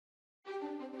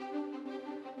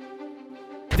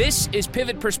This is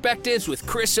Pivot Perspectives with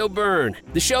Chris O'Byrne,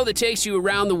 the show that takes you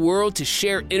around the world to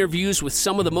share interviews with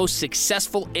some of the most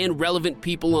successful and relevant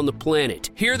people on the planet.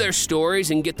 Hear their stories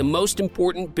and get the most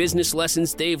important business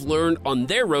lessons they've learned on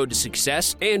their road to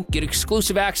success, and get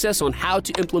exclusive access on how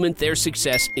to implement their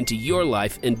success into your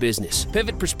life and business.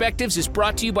 Pivot Perspectives is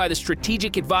brought to you by the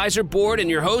Strategic Advisor Board and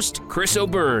your host, Chris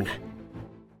O'Byrne.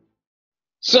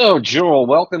 So, Joel,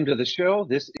 welcome to the show.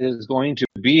 This is going to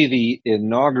be the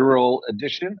inaugural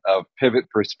edition of Pivot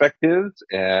Perspectives,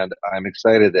 and I'm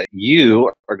excited that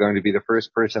you are going to be the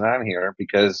first person on here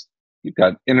because you've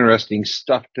got interesting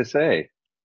stuff to say.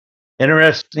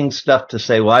 Interesting stuff to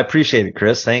say. Well, I appreciate it,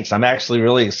 Chris. Thanks. I'm actually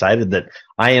really excited that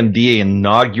I am the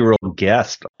inaugural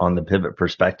guest on the Pivot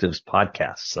Perspectives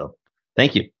podcast. So,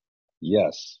 thank you.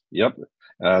 Yes. Yep.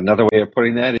 Another way of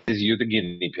putting that is you're the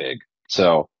guinea pig.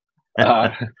 So.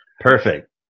 Perfect.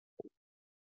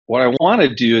 What I want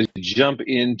to do is jump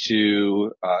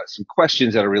into some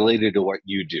questions that are related to what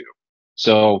you do.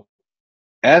 So,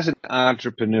 as an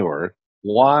entrepreneur,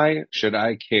 why should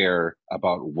I care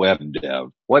about web dev?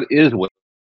 What is web?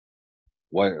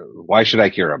 Why should I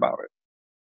care about it?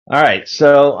 All right.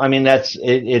 So, I mean, it's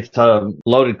a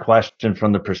loaded question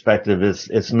from the perspective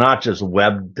it's not just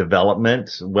web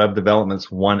development. Web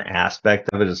development's one aspect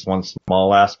of it. It's one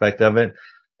small aspect of it.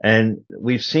 And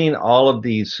we've seen all of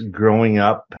these growing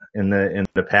up in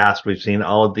the past. We've seen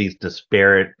all of these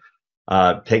disparate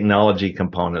technology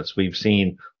components. We've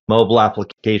seen mobile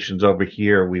applications over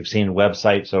here. We've seen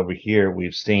websites over here.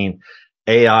 We've seen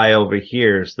AI over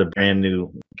here is the brand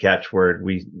new catchword.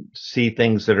 We see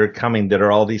things that are coming that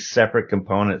are all these separate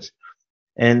components.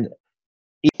 And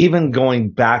even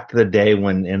going back to the day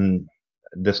when, and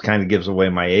this kind of gives away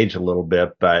my age a little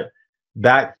bit, but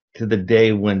back to the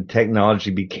day when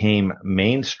technology became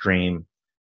mainstream,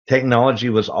 technology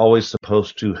was always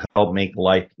supposed to help make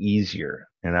life easier.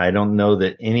 And I don't know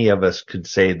that any of us could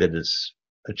say that it's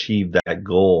achieved that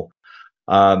goal.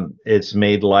 It's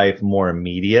made life more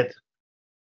immediate.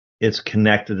 It's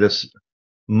connected us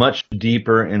much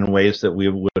deeper in ways that we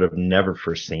would have never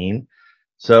foreseen.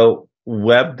 So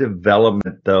web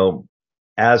development, though,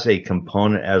 as a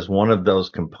component, as one of those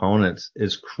components,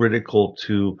 is critical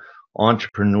to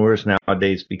entrepreneurs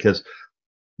nowadays, because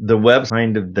the web's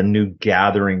kind of the new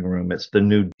gathering room. It's the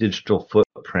new digital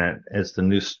footprint. It's the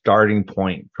new starting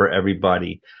point for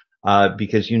everybody,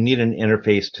 because you need an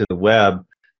interface to the web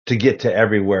to get to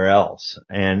everywhere else.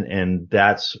 And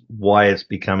that's why it's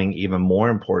becoming even more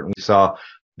important. We saw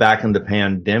back in the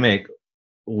pandemic,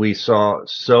 we saw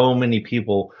so many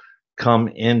people come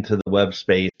into the web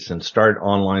space and start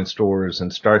online stores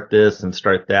and start this and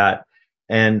start that.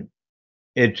 And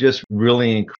it just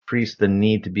really increased the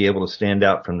need to be able to stand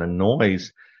out from the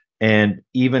noise. And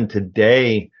even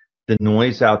today, the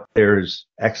noise out there is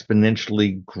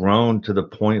exponentially grown to the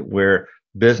point where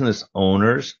business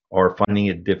owners are finding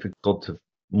it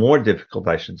more difficult,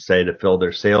 I should say, to fill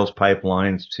their sales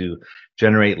pipelines, to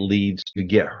generate leads, to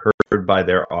get heard by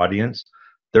their audience.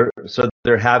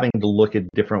 They're having to look at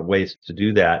different ways to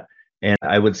do that. And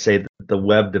I would say that the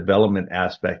web development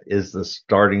aspect is the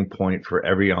starting point for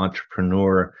every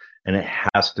entrepreneur, and it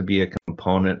has to be a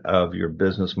component of your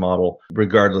business model,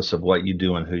 regardless of what you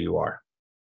do and who you are.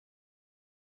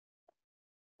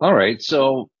 All right.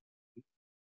 So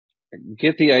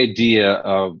get the idea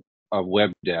of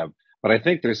web dev, but I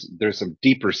think there's some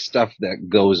deeper stuff that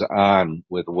goes on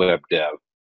with web dev.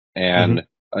 And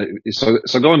so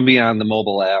going beyond the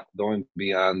mobile app, going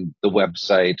beyond the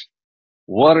website,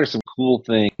 what are some cool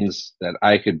things that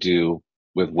I could do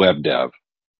with web dev?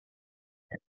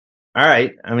 All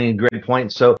right. I mean, great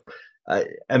point. So,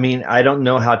 I mean, I don't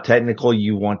know how technical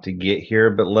you want to get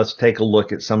here, but let's take a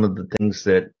look at some of the things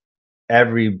that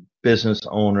every business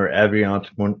owner, every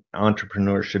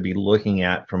entrepreneur should be looking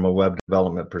at from a web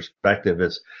development perspective.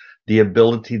 Is the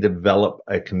ability to develop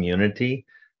a community.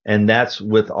 And that's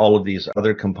with all of these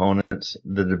other components.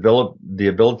 The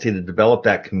ability to develop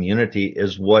that community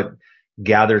is what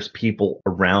gathers people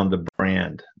around the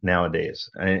brand nowadays.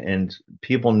 And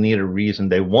people need a reason.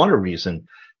 They want a reason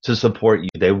to support you.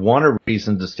 They want a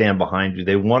reason to stand behind you.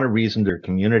 They want a reason to their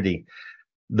community.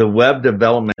 The web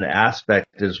development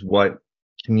aspect is what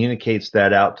communicates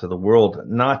that out to the world,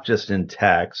 not just in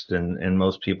text. And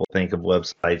most people think of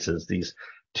websites as these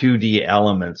 2D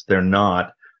elements. They're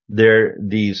not. They're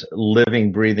these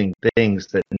living, breathing things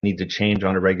that need to change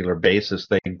on a regular basis.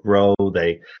 They grow,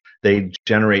 they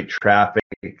generate traffic,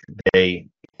 they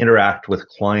interact with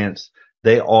clients.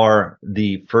 They are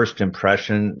the first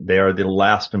impression. They are the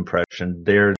last impression.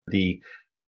 They're the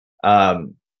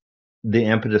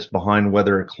impetus behind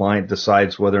whether a client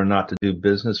decides whether or not to do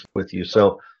business with you.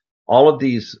 So all of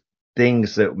these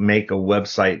things that make a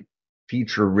website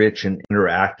feature rich and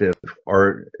interactive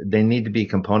they need to be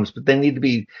components, but they need to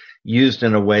be used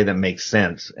in a way that makes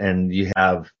sense. And you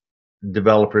have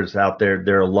developers out there.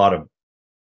 There are a lot of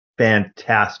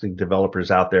fantastic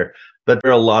developers out there, but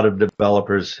there are a lot of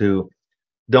developers who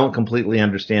don't completely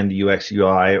understand the UX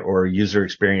UI or user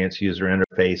experience, user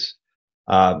interface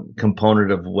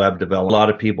component of web development. A lot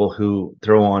of people who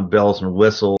throw on bells and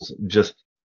whistles just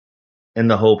in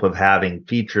the hope of having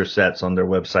feature sets on their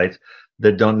websites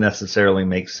that don't necessarily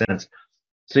make sense.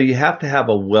 So you have to have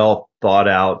a well thought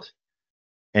out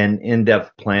and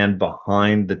in-depth plan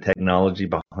behind the technology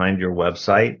behind your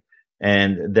website.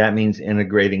 And that means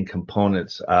integrating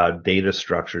components, data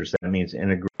structures. That means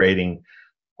integrating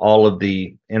all of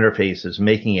the interfaces,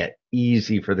 making it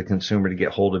easy for the consumer to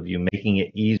get hold of you, making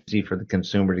it easy for the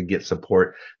consumer to get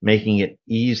support, making it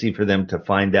easy for them to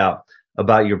find out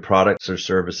about your products or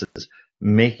services,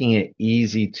 making it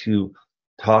easy to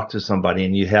talk to somebody.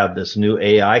 And you have this new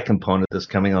AI component that's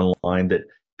coming online that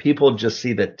people just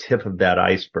see the tip of that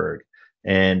iceberg.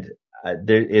 And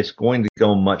it's going to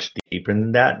go much deeper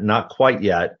than that. Not quite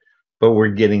yet, but we're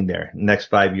getting there. Next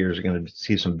 5 years are going to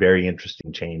see some very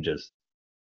interesting changes.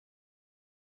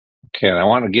 Okay, and I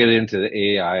want to get into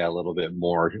the AI a little bit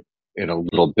more in a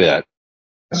little bit.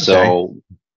 Okay. So,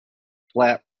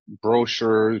 flat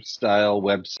brochure style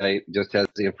website just has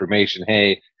the information.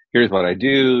 Hey, here's what I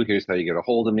do. Here's how you get a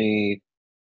hold of me.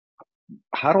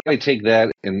 How do I take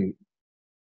that and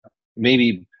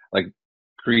maybe like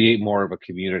create more of a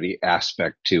community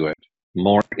aspect to it,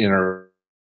 more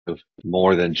interactive,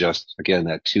 more than just, again,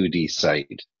 that 2D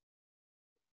site?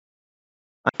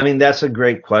 I mean, that's a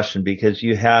great question because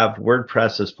you have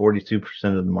WordPress is 42%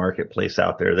 of the marketplace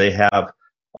out there. They have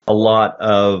a lot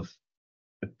of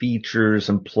features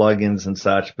and plugins and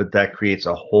such, but that creates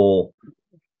a whole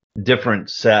different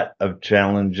set of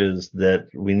challenges that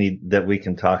we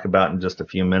can talk about in just a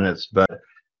few minutes. But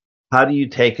how do you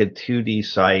take a 2D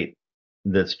site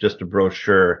that's just a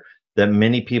brochure that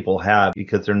many people have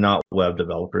because they're not web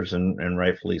developers, and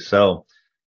rightfully so?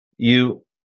 You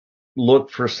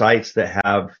look for sites that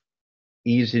have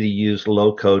easy to use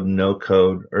low code, no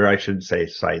code, or I should say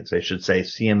sites, I should say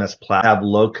CMS have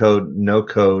low code, no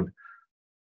code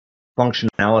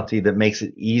functionality that makes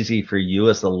it easy for you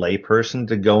as a layperson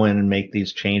to go in and make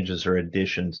these changes or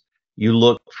additions. You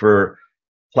look for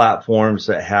platforms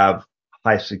that have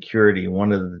high security.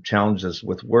 One of the challenges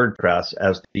with WordPress,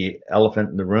 as the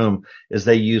elephant in the room, is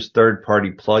they use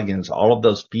third-party plugins. All of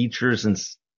those features and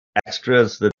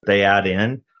extras that they add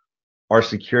in are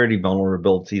security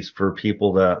vulnerabilities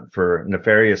for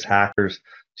nefarious hackers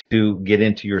to get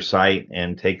into your site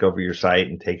and take over your site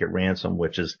and take it ransom,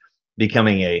 which is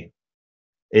becoming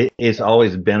it's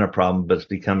always been a problem, but it's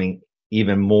becoming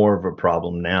even more of a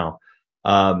problem now.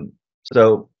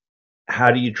 So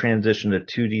how do you transition a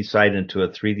 2D site into a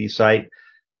 3D site?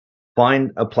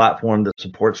 Find a platform that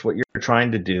supports what you're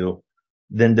trying to do,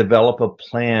 then develop a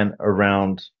plan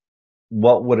around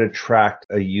what would attract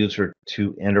a user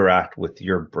to interact with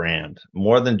your brand.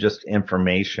 More than just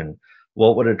information,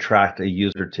 what would attract a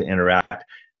user to interact?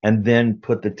 And then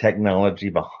put the technology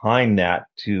behind that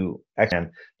to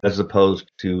expand, as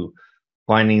opposed to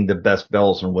finding the best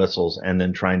bells and whistles and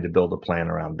then trying to build a plan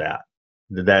around that.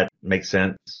 Did that make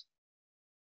sense?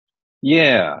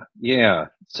 Yeah.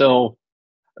 So,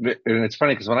 and it's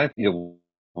funny because when I think of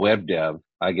web dev,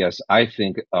 I guess I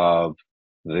think of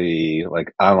the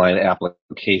like online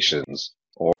applications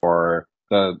or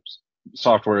the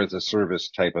software as a service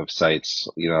type of sites.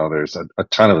 There's a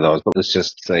ton of those, but let's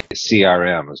just say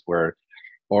CRMs or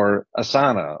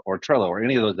Asana or Trello or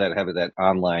any of those that have that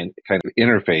online kind of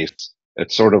interface.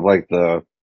 It's sort of like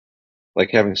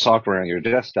having software on your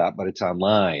desktop, but it's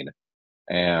online.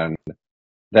 And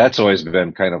that's always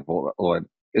been kind of what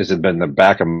has been the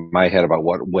back of my head about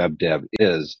what web dev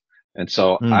is. And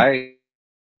so I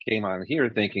came on here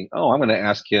thinking, I'm going to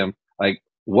ask him, like,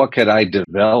 what could I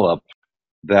develop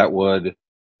that would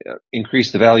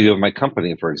increase the value of my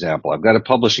company? For example, I've got a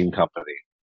publishing company.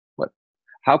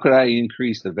 How could I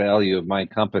increase the value of my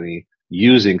company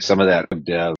using some of that web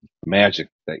dev magic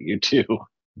that you do?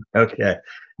 Okay.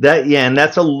 And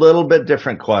that's a little bit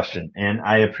different question. And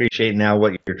I appreciate now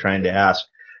what you're trying to ask.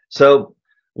 So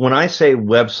when I say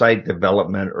website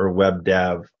development or web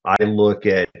dev, I look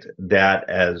at that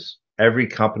as every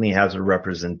company has a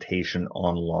representation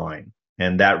online.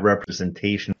 And that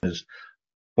representation is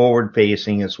forward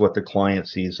facing. It's what the client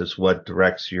sees. It's what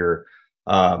directs your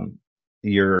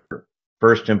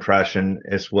first impression.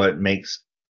 It's what makes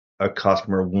a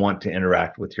customer want to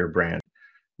interact with your brand.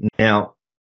 Now,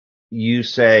 you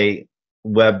say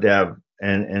web dev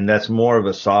and that's more of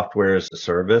a software as a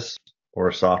service or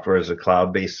a software as a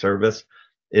cloud-based service,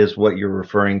 is what you're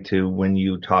referring to when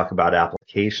you talk about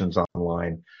applications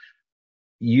online.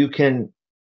 You can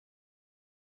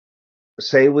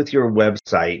say with your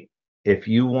website, if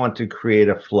you want to create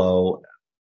a flow,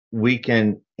 we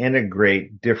can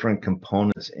integrate different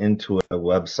components into a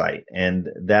website, and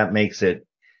that makes it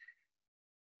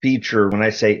feature. When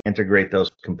I say integrate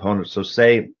those components, so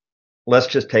say, let's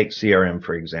just take CRM,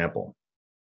 for example.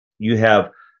 You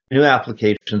have new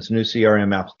applications, new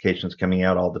CRM applications coming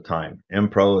out all the time.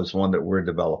 MPro is one that we're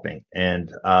developing,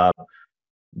 and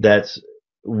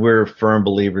we're firm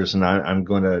believers, and I'm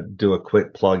going to do a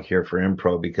quick plug here for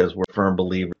MPro, because we're firm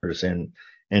believers in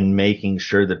making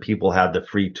sure that people have the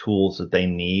free tools that they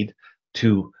need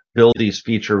to build these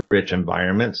feature-rich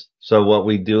environments. So what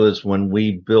we do is, when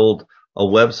we build a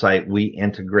website, we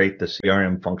integrate the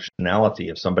CRM functionality.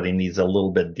 If somebody needs a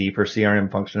little bit deeper CRM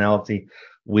functionality,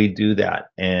 we do that.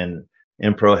 And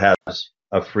MPro has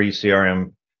a free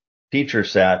CRM feature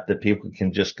set that people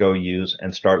can just go use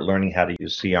and start learning how to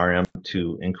use CRM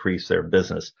to increase their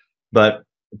business. But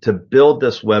to build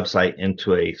this website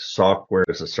into a software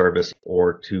as a service,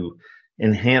 or to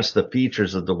enhance the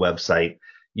features of the website,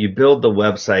 you build the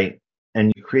website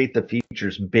and you create the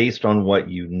features based on what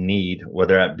you need,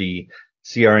 whether it be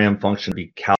CRM function,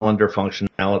 be calendar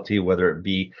functionality, whether it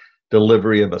be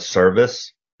delivery of a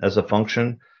service as a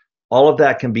function. All of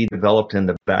that can be developed in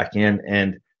the back end.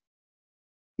 And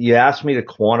you asked me to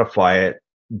quantify it,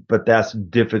 but that's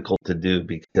difficult to do,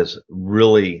 because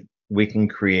really we can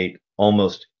create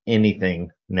almost anything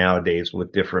nowadays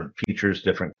with different features,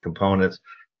 different components.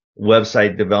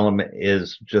 Website development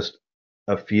is just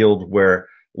a field where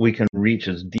we can reach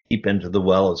as deep into the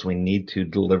well as we need to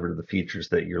deliver the features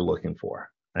that you're looking for.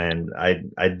 And I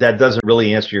that doesn't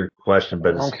really answer your question,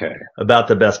 but it's Okay. about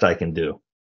the best I can do.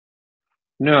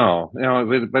 No,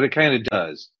 but it kind of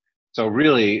does. So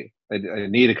really, I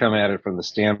need to come at it from the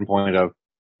standpoint of,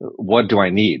 what do I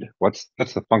need? What's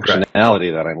the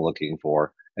functionality that I'm looking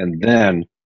for? And then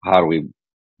how do we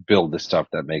build the stuff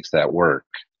that makes that work?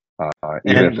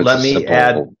 Even And if it's let a me simple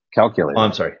add, calculator. oh,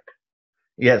 I'm sorry.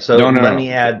 Yeah, so let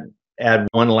me add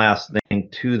one last thing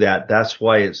to that. That's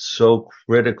why it's so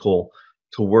critical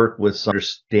to work with someone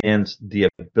who understands the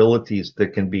abilities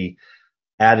that can be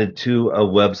added to a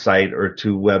website or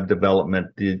to web development,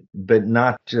 but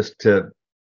not just to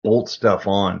bolt stuff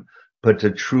on, but to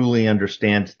truly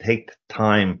understand, to take the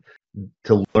time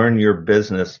to learn your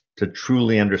business, to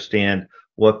truly understand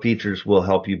what features will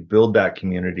help you build that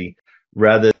community,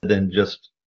 rather than just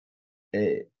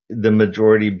the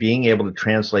majority. Being able to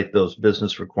translate those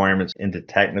business requirements into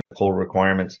technical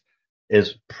requirements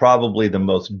is probably the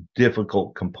most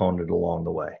difficult component along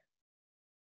the way.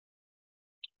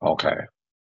 Okay.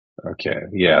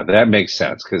 Yeah, that makes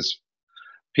sense, because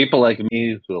people like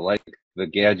me who like the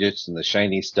gadgets and the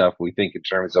shiny stuff, we think in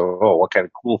terms of, oh, what kind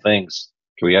of cool things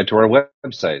can we add to our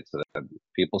website so that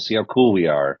people see how cool we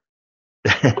are?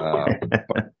 But,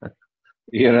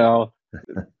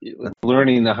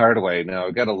 learning the hard way. Now,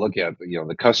 I've got to look at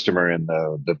the customer and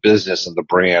the business and the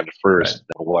brand first.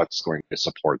 Right. And what's going to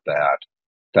support that?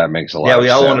 That makes a lot. Yeah, of we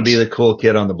all sense. want to be the cool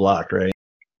kid on the block, right?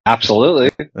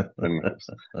 Absolutely.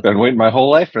 Been waiting my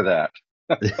whole life for that.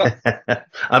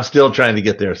 I'm still trying to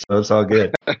get there, so it's all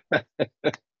good.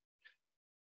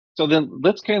 So then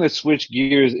let's kind of switch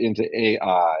gears into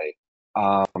AI.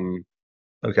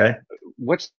 Okay.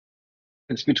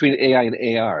 It's between AI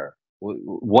and AR?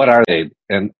 What are they?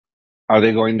 And are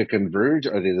they going to converge?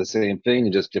 Are they the same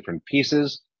thing, just different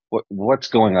pieces? What's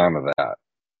going on with that?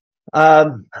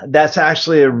 That's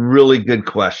actually a really good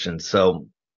question. So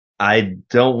I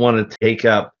don't want to take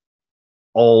up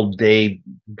all day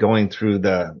going through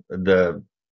the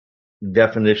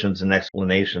definitions and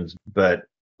explanations, but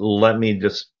let me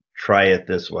just try it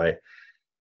this way.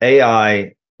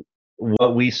 AI,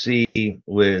 what we see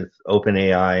with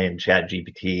OpenAI and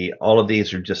ChatGPT, all of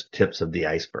these are just tips of the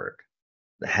iceberg.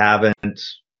 AI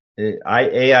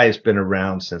has been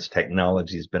around since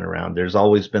technology's been around. There's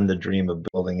always been the dream of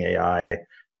building AI.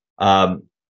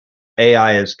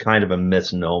 AI is kind of a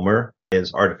misnomer.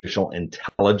 Is artificial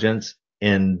intelligence,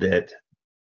 in that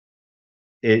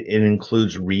it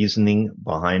includes reasoning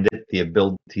behind it, the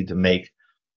ability to make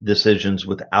decisions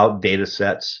without data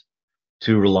sets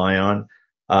to rely on.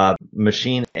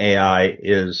 Machine AI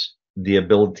is the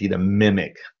ability to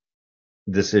mimic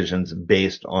decisions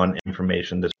based on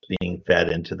information that's being fed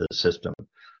into the system.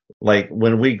 Like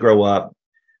when we grow up,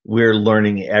 we're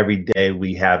learning every day.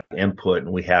 We have input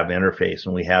and we have interface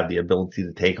and we have the ability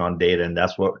to take on data, and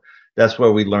that's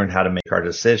where we learn how to make our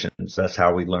decisions. That's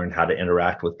how we learn how to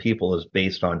interact with people, is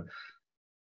based on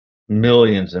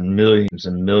millions and millions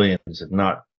and millions, if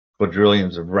not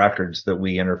quadrillions of records that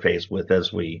we interface with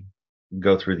as we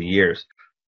go through the years.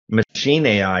 Machine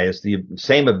AI is the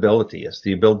same ability. It's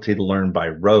the ability to learn by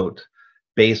rote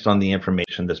based on the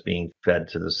information that's being fed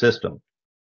to the system.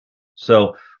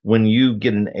 So when you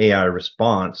get an AI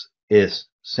response, it's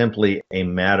simply a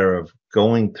matter of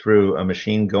going through a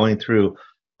machine, going through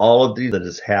all of these that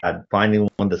it's had, finding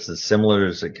one that's as similar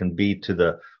as it can be to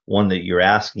the one that you're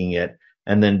asking it,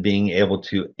 and then being able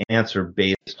to answer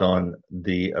based on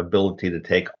the ability to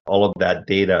take all of that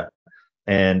data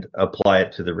and apply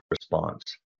it to the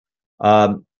response.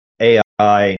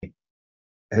 AI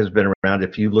has been around.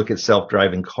 If you look at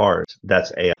self-driving cars,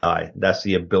 that's AI. That's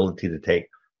the ability to take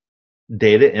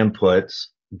data inputs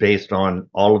based on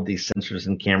all of these sensors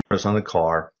and cameras on the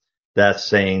car. That's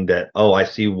saying that, oh, I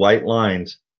see white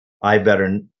lines. I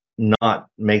better not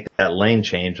make that lane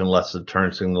change unless the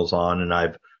turn signal's on and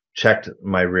I've checked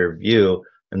my rear view.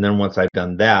 And then once I've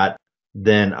done that,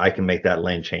 then I can make that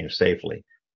lane change safely.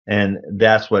 And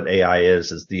that's what AI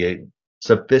is the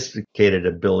sophisticated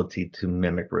ability to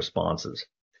mimic responses.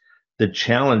 The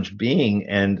challenge being,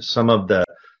 and some of the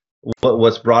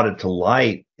what's brought it to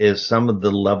light is some of the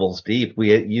levels deep.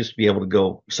 We used to be able to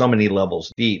go so many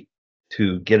levels deep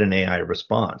to get an AI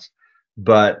response,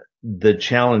 but the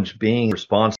challenge being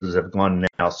responses have gone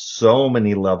now so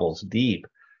many levels deep,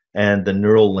 and the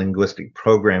neural linguistic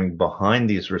programming behind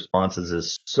these responses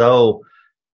is so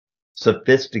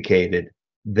sophisticated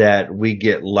that we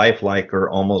get lifelike or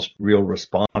almost real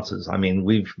responses. I mean,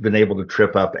 we've been able to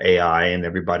trip up AI, and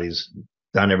everybody's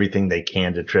done everything they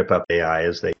can to trip up AI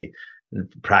as they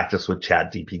practice with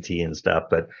ChatGPT and stuff.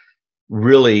 But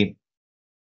really,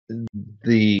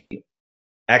 the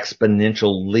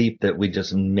exponential leap that we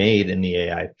just made in the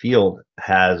AI field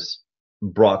has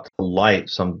brought to light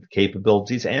some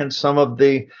capabilities and some of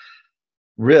the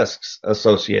risks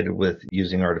associated with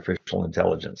using artificial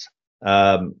intelligence.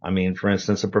 I mean, for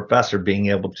instance, a professor being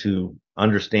able to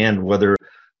understand whether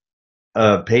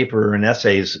a paper or an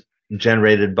essay is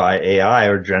generated by AI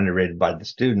or generated by the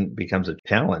student becomes a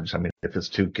challenge. I mean, if it's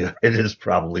too good, it is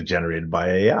probably generated by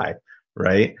AI,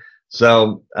 right?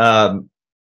 So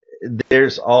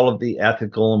there's all of the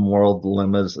ethical and moral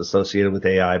dilemmas associated with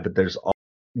AI, but there's all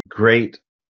great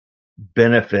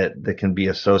benefit that can be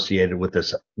associated with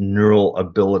this neural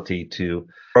ability to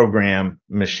program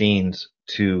machines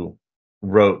to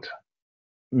rote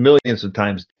millions of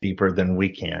times deeper than we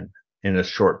can in a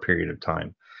short period of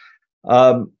time.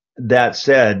 That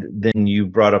said, then you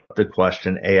brought up the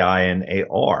question AI and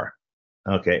AR.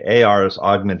 Okay, AR is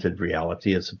augmented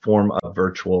reality. It's a form of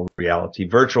virtual reality.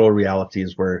 Virtual reality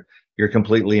is where you're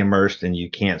completely immersed and you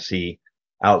can't see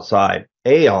outside.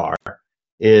 AR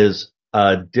is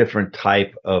a different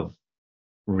type of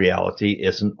reality.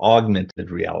 It's an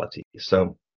augmented reality.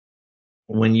 So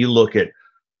when you look at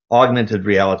augmented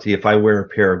reality, if I wear a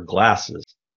pair of glasses,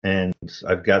 and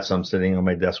I've got some sitting on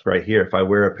my desk right here, if I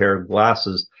wear a pair of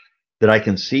glasses that I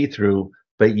can see through,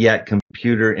 but yet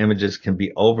computer images can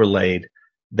be overlaid,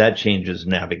 that changes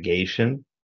navigation.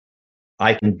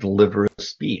 I can deliver a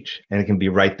speech and it can be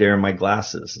right there in my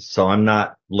glasses. So I'm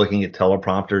not looking at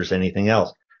teleprompters, anything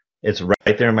else. It's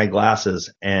right there in my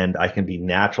glasses and I can be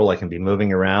natural. I can be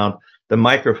moving around. The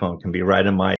microphone can be right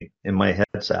in my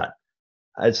headset.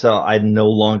 So I'm no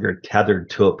longer tethered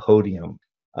to a podium.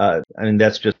 I mean,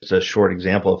 that's just a short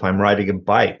example. If I'm riding a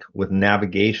bike with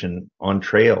navigation on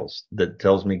trails that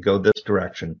tells me go this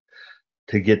direction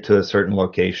to get to a certain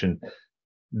location,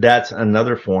 that's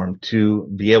another form. To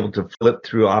be able to flip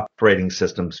through operating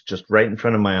systems just right in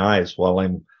front of my eyes while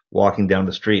I'm walking down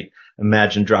the street.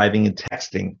 Imagine driving and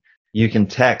texting. You can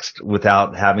text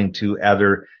without having to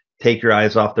ever take your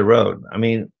eyes off the road. I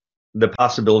mean, the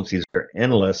possibilities are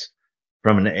endless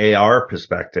from an AR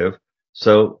perspective.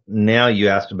 So now you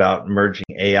asked about merging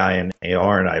AI and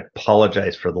AR, and I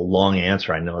apologize for the long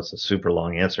answer. I know it's a super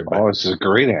long answer, but it's a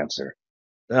great answer.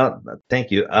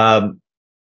 Thank you.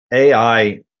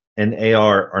 AI and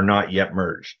AR are not yet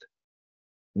merged.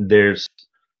 There's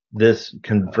this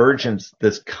convergence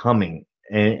that's coming,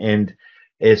 and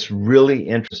it's really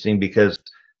interesting because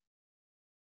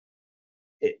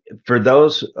for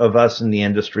those of us in the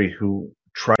industry who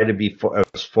try to be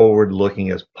as forward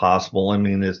looking as possible, I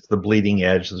mean, it's the bleeding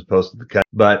edge as opposed to the cut.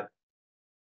 But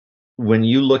when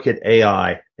you look at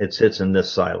AI, it sits in this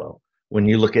silo. When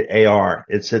you look at AR,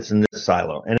 it sits in this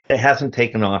silo, and it hasn't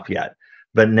taken off yet.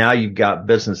 But now you've got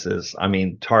businesses, I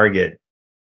mean, Target,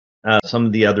 some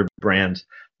of the other brands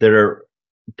that are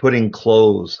putting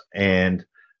clothes, and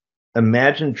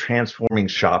imagine transforming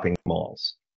shopping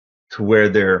malls to where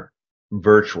they're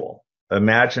virtual.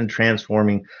 Imagine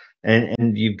transforming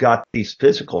and you've got these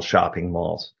physical shopping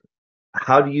malls.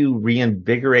 How do you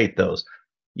reinvigorate those?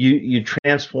 You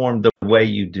transform the way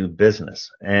you do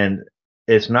business, and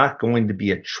it's not going to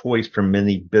be a choice for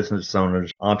many business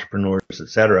owners, entrepreneurs,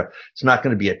 etc. It's not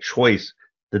going to be a choice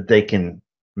that they can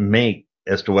make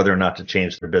as to whether or not to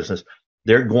change their business.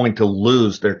 They're going to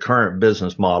lose their current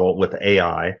business model with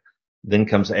AI. Then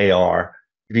comes AR.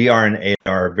 VR and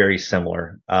AR are very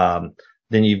similar.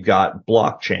 Then you've got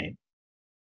blockchain.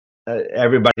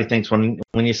 Everybody thinks when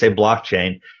you say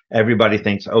blockchain, everybody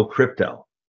thinks, oh, crypto.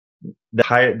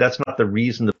 That's not the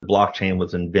reason the blockchain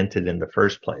was invented in the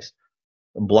first place.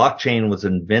 Blockchain was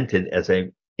invented as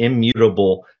a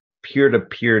immutable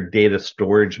peer-to-peer data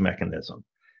storage mechanism.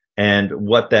 And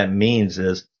what that means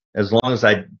is, as long as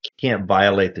I can't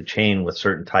violate the chain with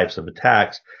certain types of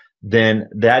attacks, then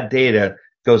that data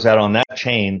goes out on that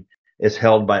chain, is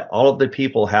held by all of the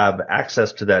people who have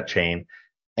access to that chain,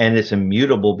 and it's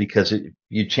immutable because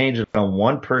you change it on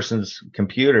one person's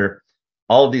computer,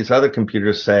 all of these other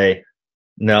computers say,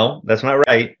 no, that's not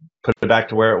right, put it back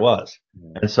to where it was.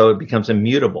 And so it becomes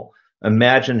immutable.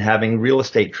 Imagine having real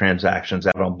estate transactions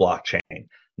out on blockchain.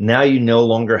 Now you no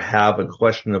longer have a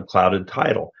question of clouded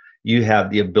title. You have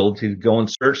the ability to go and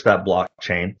search that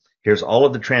blockchain. Here's all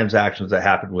of the transactions that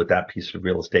happened with that piece of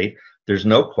real estate. There's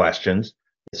no questions.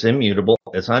 It's immutable.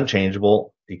 It's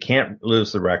unchangeable. You can't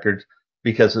lose the records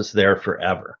because it's there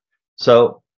forever.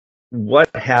 So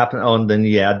what happened? Oh, and then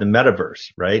you add the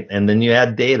metaverse, right? And then you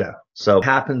add data. So what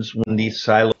happens when these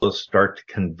silos start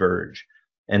to converge?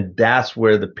 And that's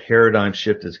where the paradigm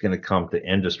shift is going to come to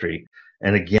industry.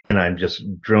 And again, I'm just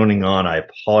droning on. I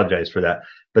apologize for that.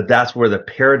 But that's where the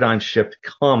paradigm shift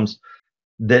comes,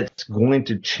 that's going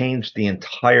to change the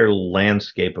entire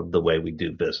landscape of the way we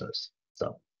do business.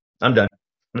 So I'm done.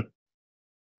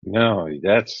 No,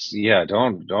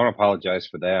 don't apologize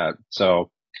for that. So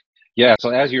yeah, so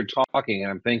as you're talking,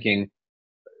 I'm thinking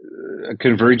a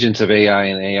convergence of AI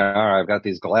and AR. I've got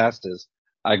these glasses.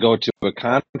 I go to a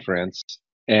conference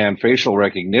and facial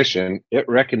recognition, it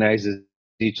recognizes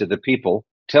each of the people,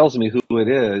 tells me who it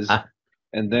is,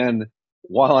 and then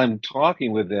while I'm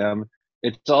talking with them,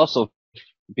 it's also,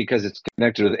 because it's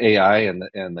connected with AI and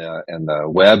the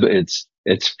web, it's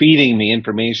feeding me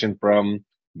information from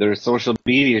their social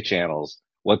media channels,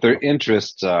 what their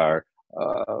interests are,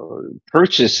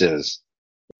 purchases,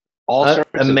 all sorts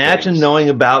of imagine things. knowing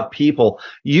about people.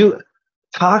 You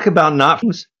talk about not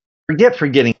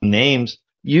forgetting names.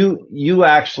 You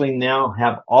actually now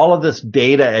have all of this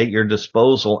data at your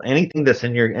disposal. Anything that's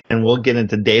in your, and we'll get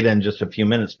into data in just a few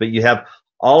minutes, but you have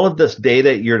all of this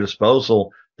data at your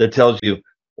disposal that tells you,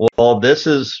 well, this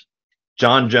is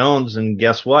John Jones, and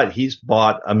guess what? He's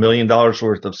bought $1 million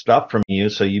worth of stuff from you,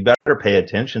 so you better pay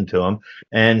attention to him.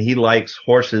 And he likes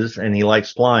horses, and he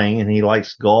likes flying, and he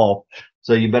likes golf,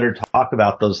 so you better talk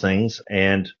about those things.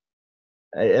 And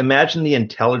imagine the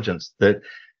intelligence that.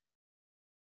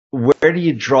 Where do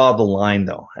you draw the line,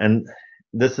 though? And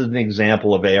this is an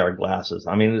example of AR glasses.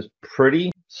 I mean, it's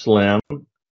pretty slim.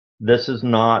 This is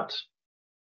not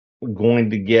going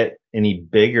to get any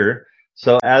bigger.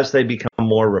 So as they become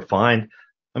more refined,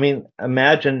 I mean,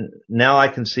 imagine now I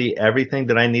can see everything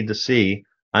that I need to see.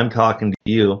 I'm talking to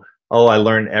you. Oh, I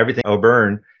learned everything,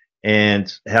 O'Byrne,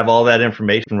 and have all that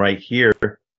information right here.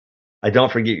 I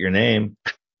don't forget your name.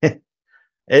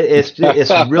 It's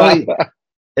really,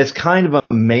 it's kind of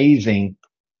amazing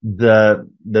the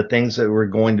things that we're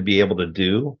going to be able to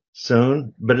do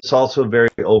soon, but it's also very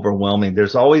overwhelming.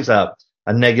 There's always a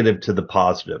negative to the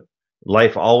positive.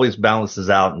 Life always balances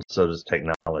out, and so does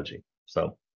technology.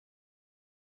 So,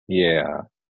 Yeah,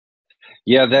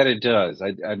 that it does.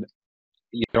 I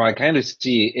kind of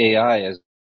see AI as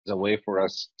a way for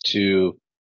us to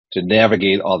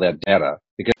navigate all that data,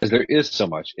 because there is so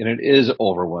much and it is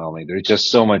overwhelming. There's just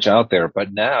so much out there.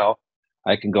 But now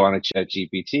I can go on a chat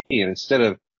GPT, and instead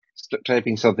of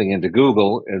typing something into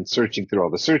Google and searching through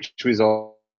all the search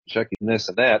results, checking this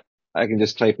and that, I can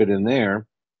just type it in there,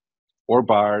 or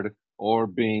Bard or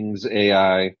Bing's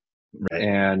AI, right.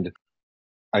 and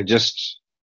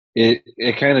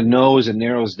it kind of knows and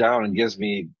narrows down and gives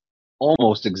me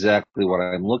almost exactly what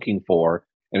I'm looking for,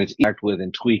 and it's act with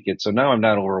and tweak it. So now I'm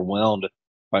not overwhelmed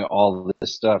by all of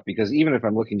this stuff, because even if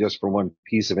I'm looking just for one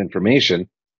piece of information,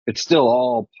 it's still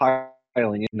all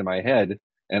piling into my head,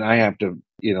 and I have to,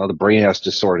 the brain has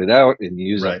to sort it out and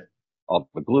use Right. all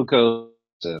the glucose.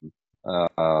 And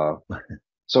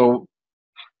so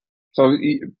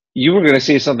you were going to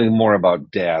say something more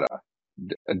about data.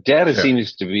 Data Sure.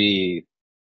 seems to be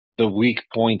the weak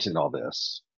point in all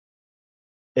this.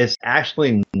 It's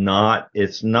actually not.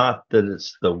 It's not that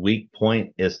it's the weak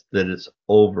point. It's that it's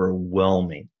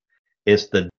overwhelming. It's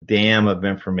the dam of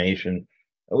information.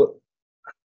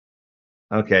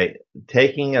 Okay,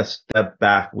 taking a step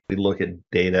back, we look at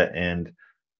data and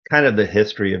kind of the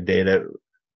history of data.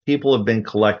 People have been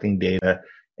collecting data.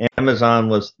 Amazon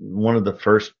was one of the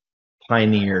first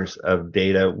pioneers of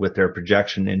data with their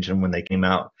projection engine when they came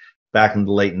out back in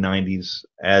the late 90s.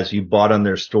 As you bought on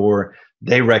their store,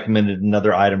 they recommended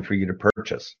another item for you to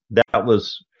purchase. That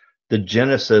was the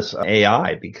genesis of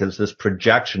AI, because this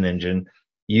projection engine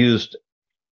used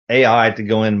AI to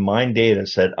go in, mine data,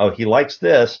 said, oh, he likes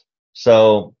this,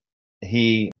 so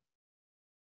he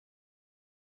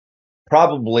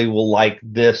probably will like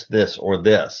this, this, or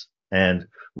this. And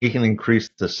we can increase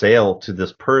the sale to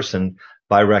this person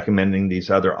by recommending these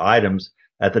other items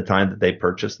at the time that they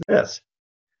purchase this.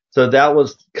 So that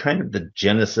was kind of the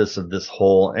genesis of this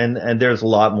whole, and there's a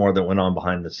lot more that went on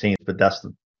behind the scenes, but that's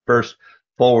the first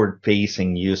forward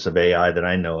facing use of AI that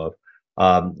I know of.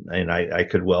 And I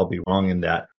could well be wrong in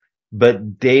that.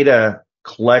 But data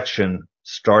collection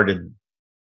started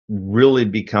really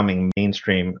becoming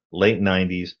mainstream late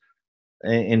 90s.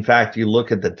 In fact, you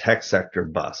look at the tech sector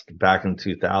bust back in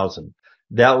 2000,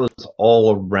 that was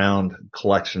all around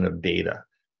collection of data.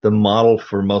 The model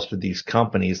for most of these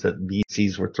companies that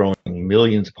VCs were throwing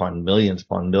millions upon millions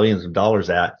upon millions of dollars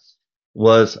at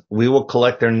was, we will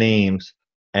collect their names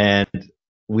and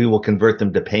we will convert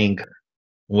them to paying.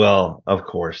 Well, of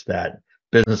course, that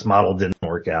business model didn't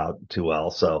work out too well.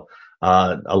 So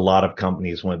a lot of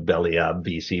companies went belly up.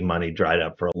 VC money dried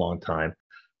up for a long time.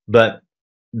 But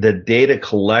the data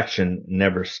collection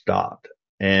never stopped.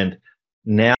 And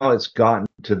now it's gotten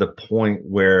to the point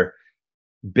where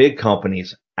big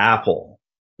companies, Apple,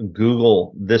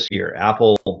 Google this year,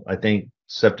 Apple, I think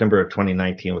September of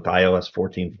 2019 with iOS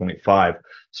 14.5,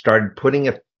 started putting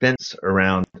a fence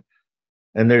around.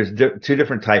 And there's two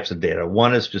different types of data.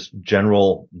 One is just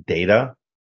general data,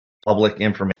 public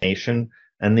information,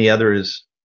 and the other is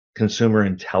consumer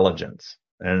intelligence.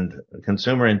 And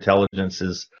consumer intelligence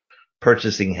is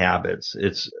purchasing habits.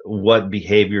 It's what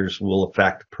behaviors will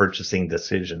affect purchasing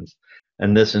decisions.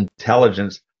 And this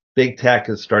intelligence, big tech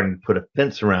is starting to put a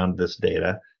fence around this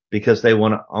data because they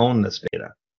want to own this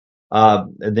data.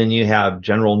 And then you have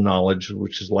general knowledge,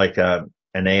 which is like an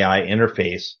AI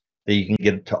interface that you can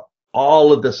get to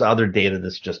all of this other data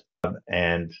that's just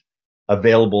and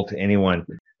available to anyone.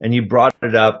 And you brought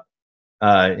it up.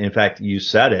 In fact, you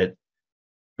said it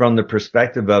from the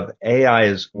perspective of AI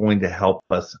is going to help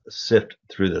us sift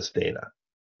through this data.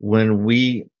 When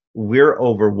we're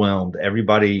overwhelmed,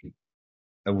 everybody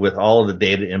with all of the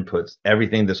data inputs,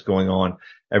 everything that's going on,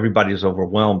 everybody's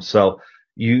overwhelmed. So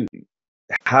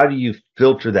how do you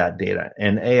filter that data?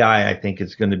 And AI, I think,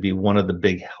 is going to be one of the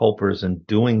big helpers in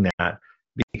doing that,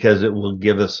 because it will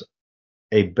give us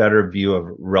a better view of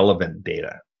relevant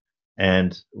data.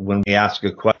 And when we ask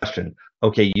a question,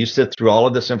 okay, you sit through all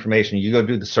of this information, you go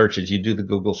do the searches, you do the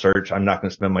Google search. I'm not going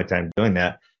to spend my time doing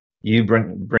that. You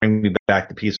bring me back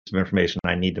the piece of information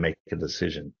I need to make a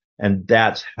decision. And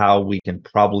that's how we can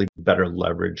probably better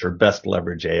leverage or best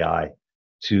leverage AI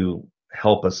to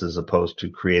help us, as opposed to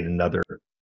create another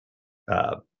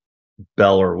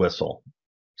bell or whistle.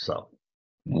 So.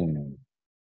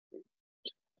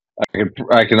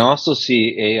 I can also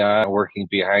see AI working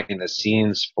behind the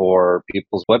scenes for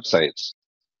people's websites.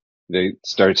 They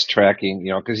starts tracking,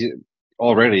 because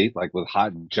already, like with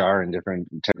Hotjar and different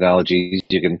technologies,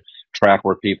 you can track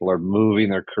where people are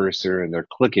moving their cursor and they're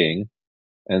clicking,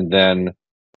 and then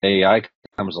AI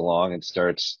comes along and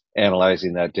starts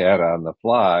analyzing that data on the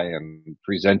fly and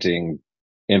presenting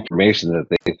information that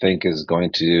they think is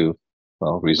going to,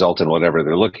 result in whatever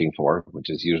they're looking for, which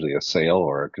is usually a sale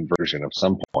or a conversion of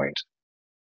some point.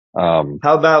 How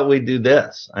about we do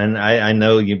this? And I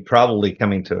know you're probably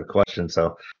coming to a question,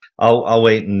 so I'll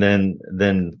wait and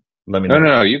then let me know.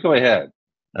 No, you go ahead.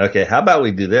 Okay, how about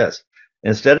we do this?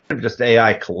 Instead of just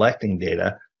AI collecting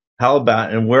data, how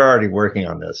about, and we're already working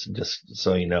on this, just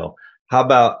so you know, how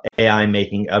about AI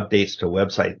making updates to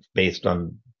websites based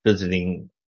on visiting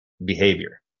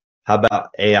behavior? How about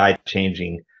AI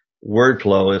changing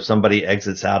wordflow if somebody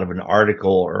exits out of an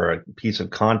article or a piece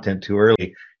of content too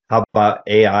early? How about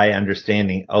AI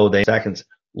understanding, they seconds,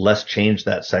 let's change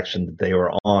that section that they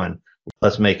were on.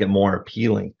 Let's make it more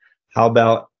appealing. How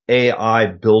about AI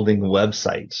building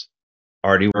websites?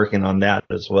 Already working on that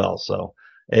as well. So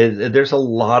there's a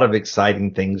lot of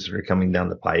exciting things that are coming down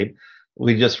the pipe.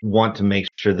 We just want to make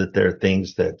sure that there are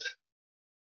things that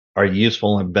are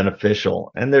useful and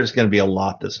beneficial. And there's going to be a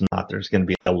lot that's not. There's going to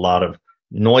be a lot of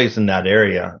noise in that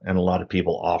area and a lot of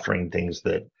people offering things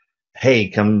that, hey,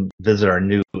 come visit our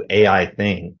new AI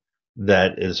thing,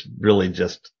 that is really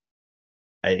just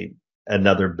a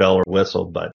another bell or whistle.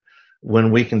 But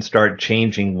when we can start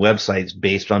changing websites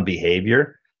based on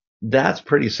behavior, that's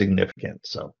pretty significant.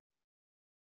 So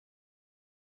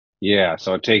Yeah,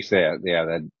 so it takes that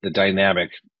the dynamic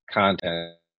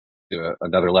content to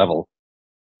another level.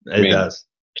 I it mean, does.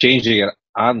 changing it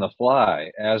on the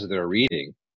fly as they're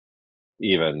reading,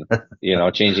 even,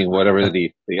 changing whatever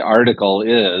the article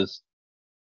is.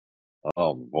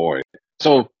 Oh boy.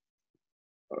 So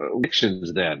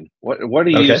predictions then. What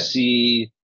do you Okay.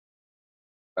 see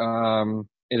in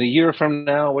a year from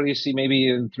now? What do you see maybe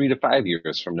in 3 to 5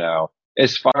 years from now,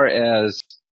 as far as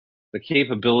the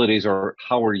capabilities or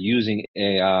how we're using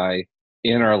AI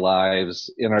in our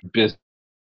lives, in our business,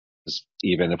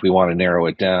 even if we want to narrow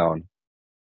it down?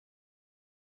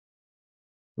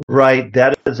 Right.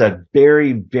 That is a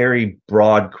very, very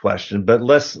broad question, but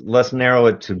let's narrow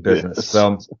it to business. Yes.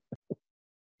 So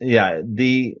yeah,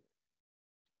 the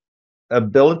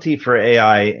ability for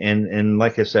AI, and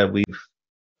like I said, we've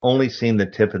only seen the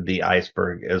tip of the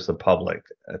iceberg as the public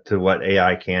to what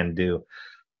AI can do.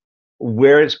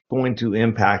 Where it's going to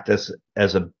impact us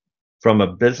from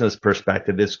a business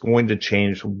perspective, it's going to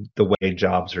change the way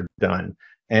jobs are done.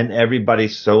 And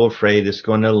everybody's so afraid it's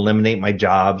going to eliminate my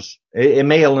jobs. It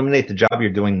may eliminate the job you're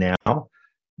doing now,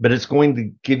 but it's going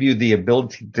to give you the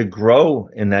ability to grow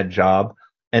in that job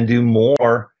and do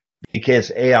more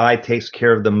because AI takes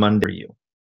care of the Monday for you.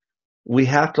 We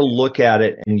have to look at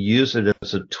it and use it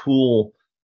as a tool.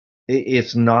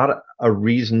 It's not a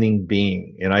reasoning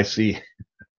being. And I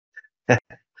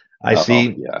Oh,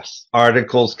 see yes.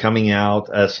 articles coming out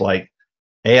as like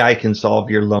AI can solve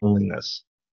your loneliness.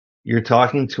 You're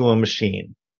talking to a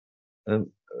machine. Uh,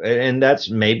 and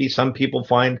that's maybe some people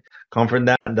find comfort in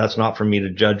that. That's not for me to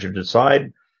judge or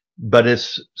decide, but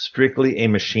it's strictly a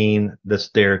machine that's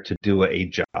there to do a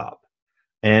job.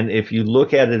 And if you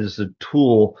look at it as a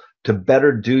tool to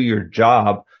better do your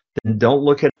job, then don't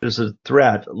look at it as a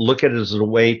threat. Look at it as a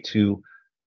way to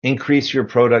increase your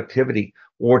productivity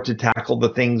or to tackle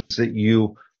the things that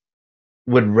you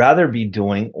would rather be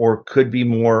doing or could be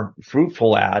more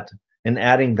fruitful at and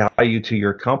adding value to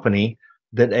your company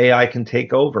that AI can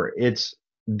take over. It's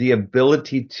the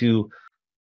ability to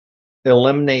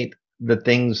eliminate the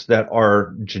things that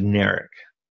are generic.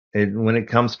 When it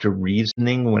comes to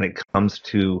reasoning, when it comes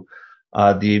to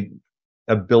the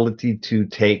ability to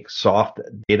take soft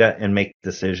data and make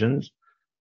decisions,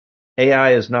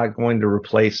 AI is not going to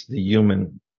replace the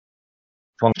human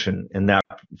function in that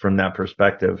from that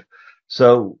perspective.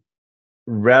 So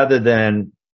rather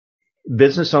than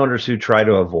business owners who try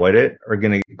to avoid it are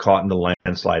going to get caught in the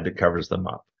landslide that covers them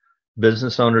up.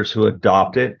 Business owners who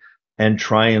adopt it and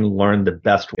try and learn the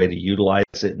best way to utilize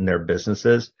it in their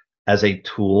businesses as a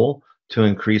tool to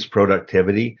increase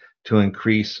productivity, to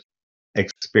increase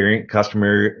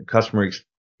customer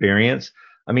experience.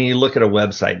 I mean, you look at a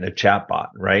website and a chatbot,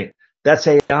 right? That's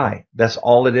AI. That's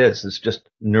all it is. It's just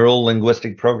neural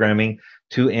linguistic programming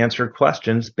to answer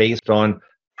questions based on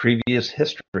previous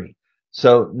history.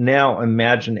 So now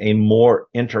imagine a more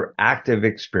interactive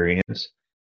experience.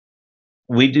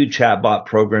 We do chatbot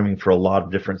programming for a lot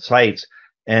of different sites,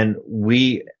 and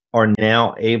we are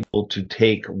now able to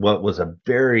take what was a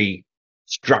very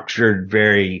structured,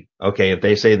 okay, if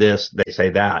they say this, they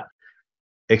say that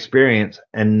experience,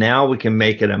 and now we can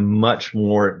make it a much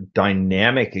more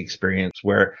dynamic experience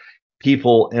where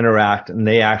people interact and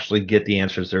they actually get the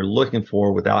answers they're looking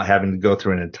for without having to go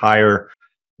through an entire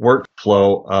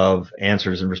workflow of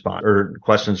answers and response or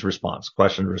question response.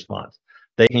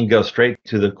 They can go straight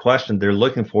to the question they're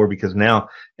looking for because now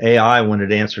AI, when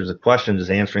it answers a question, is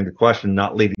answering the question,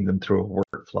 not leading them through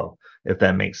a workflow, if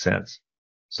that makes sense.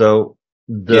 So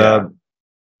Yeah.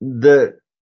 the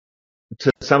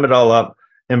to sum it all up,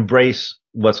 embrace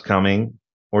what's coming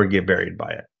or get buried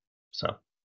by it. So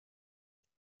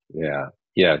Yeah.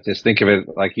 Yeah. Just think of it,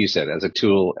 like you said, as a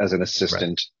tool, as an right.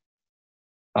 assistant.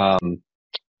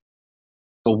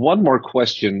 So one more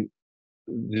question.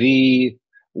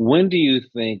 When do you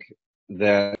think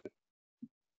that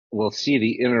we'll see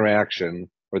the interaction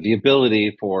or the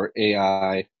ability for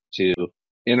AI to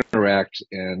interact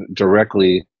and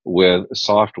directly with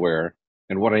software?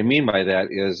 And what I mean by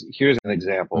that is, here's an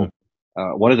example.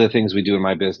 One of the things we do in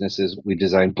my business is we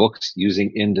design books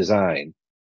using InDesign.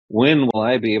 When will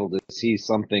I be able to see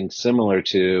something similar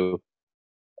to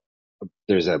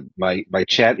my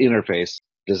chat interface,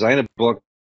 design a book,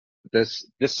 this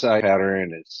side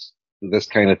pattern is this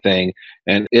kind of thing,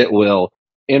 and it will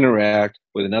interact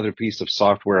with another piece of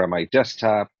software on my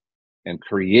desktop and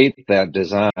create that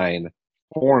design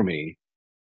for me?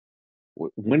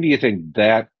 When do you think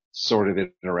that sort of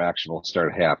interaction will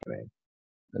start happening?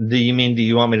 Do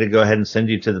you want me to go ahead and send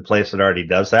you to the place that already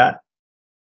does that?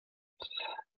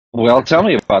 Well, tell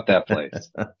me about that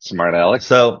place, smart Alex.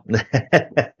 So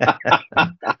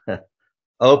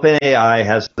OpenAI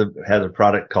has a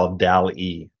product called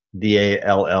DALL-E,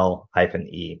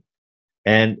 DALL-E,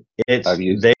 and I've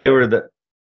used.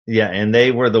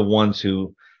 they were the ones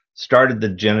who started the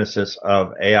genesis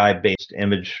of AI-based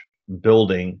image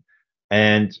building,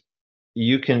 and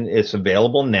it's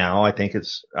available now. I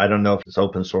don't know if it's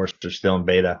open source or still in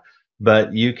beta,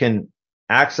 but you can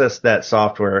access that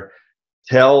software.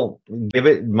 Give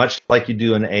it, much like you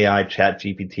do in AI chat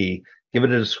GPT, give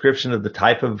it a description of the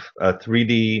type of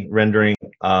 3D rendering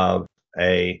of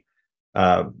a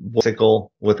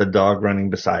bicycle with a dog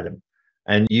running beside him.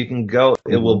 And you can go,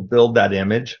 it will build that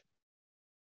image.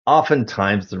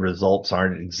 Oftentimes the results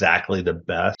aren't exactly the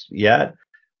best yet,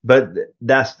 but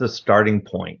that's the starting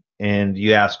point. And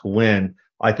you ask when,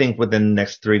 I think within the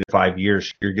next 3 to 5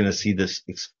 years, you're going to see this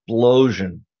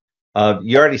explosion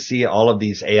you already see all of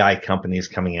these AI companies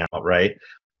coming out, right?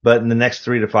 But in the next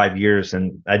 3 to 5 years,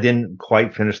 and I didn't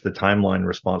quite finish the timeline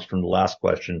response from the last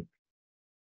question,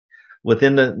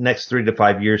 within the next 3 to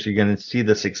 5 years, you're going to see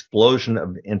this explosion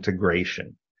of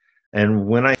integration. And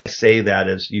when I say that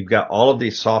is you've got all of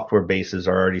these software bases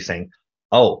are already saying,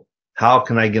 oh, how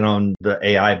can I get on the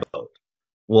AI boat?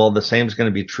 Well, the same is going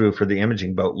to be true for the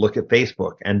imaging boat. Look at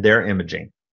Facebook and their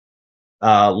imaging.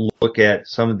 Look at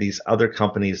some of these other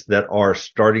companies that are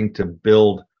starting to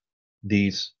build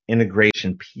these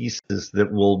integration pieces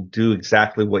that will do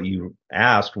exactly what you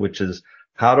asked, which is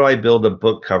how do I build a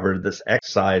book cover that's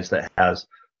X size that has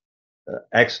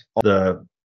the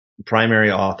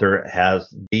primary author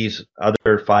has these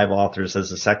other 5 authors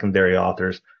as the secondary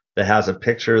authors, that has a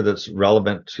picture that's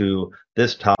relevant to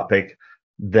this topic,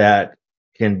 that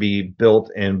can be built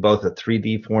in both a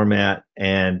 3D format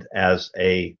and as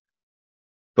a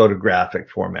photographic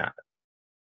format.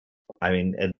 I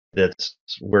mean, that's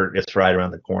where it's right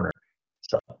around the corner.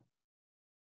 So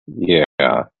Yeah,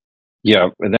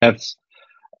 and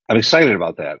I'm excited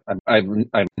about that. I'm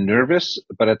nervous,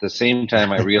 but at the same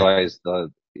time, I realize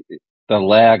the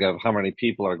lag of how many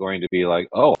people are going to be like,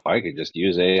 oh, I could just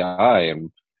use AI and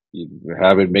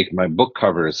have it make my book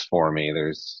covers for me.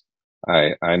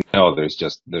 I know there's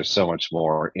so much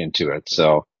more into it.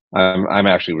 So I'm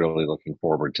actually really looking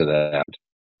forward to that.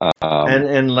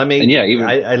 and let me, and yeah, even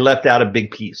I left out a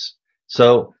big piece.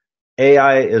 So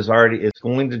AI it's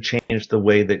going to change the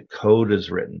way that code is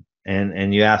written.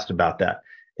 And you asked about that.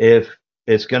 If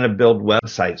it's going to build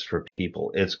websites for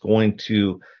people, it's going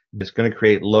to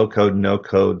create low code, no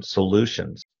code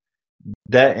solutions.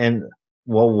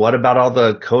 Well, what about all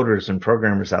the coders and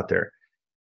programmers out there?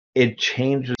 It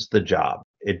changes the job.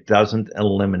 It doesn't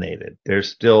eliminate it. There's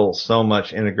still so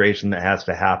much integration that has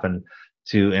to happen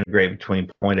to integrate between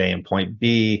point A and point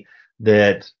B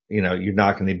that, you're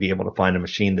not going to be able to find a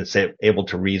machine that's able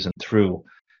to reason through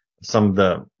some of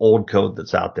the old code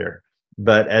that's out there.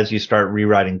 But as you start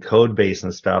rewriting code base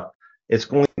and stuff, it's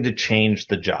going to change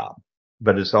the job,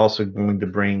 but it's also going to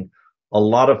bring a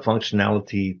lot of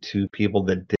functionality to people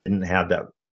that didn't have that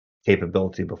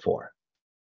capability before.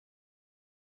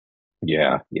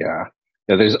 Yeah.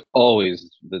 There's always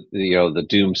the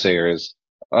doomsayers.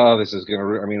 Oh, this is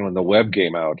gonna. I mean, when the web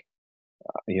came out,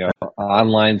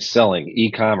 online selling,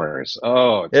 e-commerce.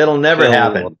 Oh, it'll never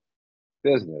happen.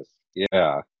 Business.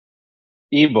 Yeah.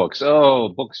 Ebooks. Oh,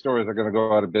 bookstores are gonna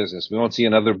go out of business. We won't see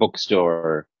another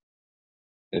bookstore.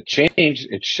 It changed.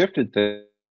 It shifted.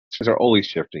 Things are always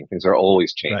shifting. Things are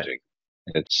always changing.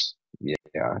 Right.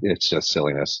 It's just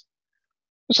silliness.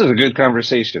 This is a good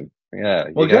conversation. Yeah,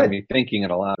 you got me thinking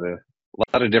in a lot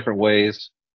of different ways.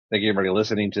 I think everybody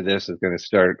listening to this is going to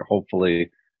start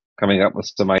hopefully coming up with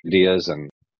some ideas and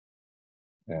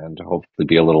hopefully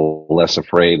be a little less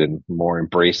afraid and more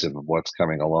embracive of what's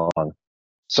coming along.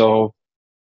 So,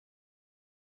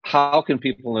 how can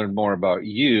people learn more about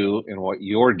you and what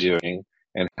you're doing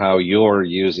and how you're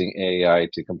using AI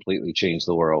to completely change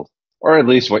the world, or at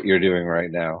least what you're doing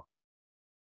right now?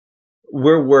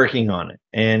 We're working on it,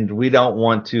 and we don't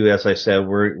want to, as I said,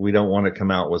 we don't want to come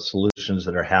out with solutions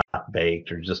that are half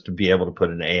baked or just to be able to put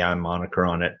an AI moniker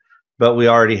on it. But we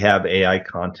already have AI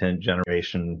content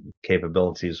generation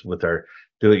capabilities with our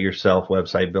do-it-yourself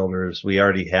website builders. We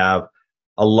already have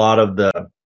a lot of the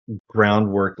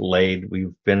groundwork laid.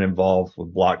 We've been involved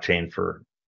with blockchain for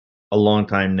a long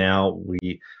time now.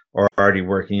 We are already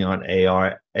working on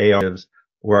AI.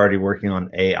 We're already working on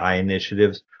AI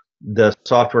initiatives. The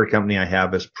software company I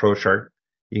have is ProShark.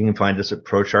 You can find us at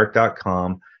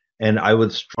proshark.com. And I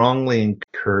would strongly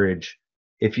encourage,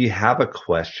 if you have a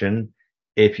question,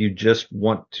 if you just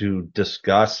want to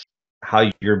discuss how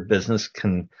your business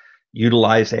can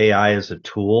utilize AI as a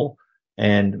tool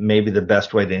and maybe the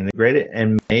best way to integrate it.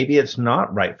 And maybe it's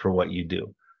not right for what you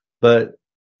do, but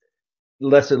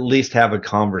let's at least have a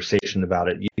conversation about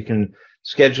it. You can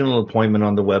schedule an appointment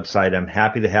on the website. I'm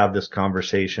happy to have this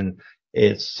conversation.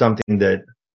 It's something that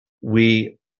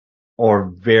we are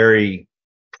very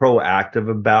proactive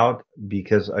about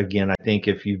because, again, I think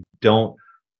if you don't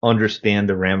understand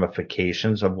the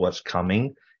ramifications of what's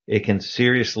coming, it can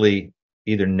seriously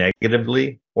either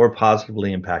negatively or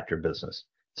positively impact your business.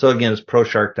 So again, it's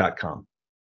proshark.com.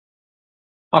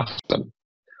 Awesome.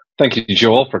 Thank you,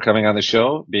 Joel, for coming on the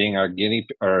show, being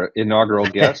our inaugural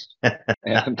guest.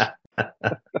 And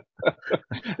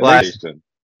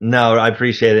no, I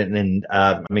appreciate it. And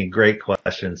I mean, great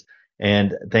questions.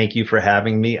 And thank you for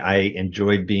having me. I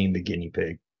enjoyed being the guinea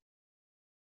pig.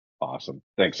 Awesome.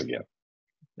 Thanks again.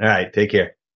 All right. Take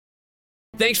care.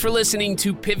 Thanks for listening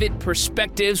to Pivot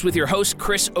Perspectives with your host,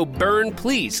 Chris O'Byrne.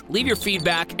 Please leave your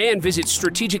feedback and visit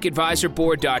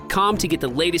strategicadvisorboard.com to get the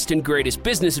latest and greatest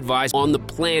business advice on the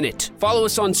planet. Follow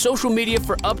us on social media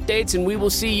for updates, and we will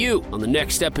see you on the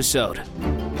next episode.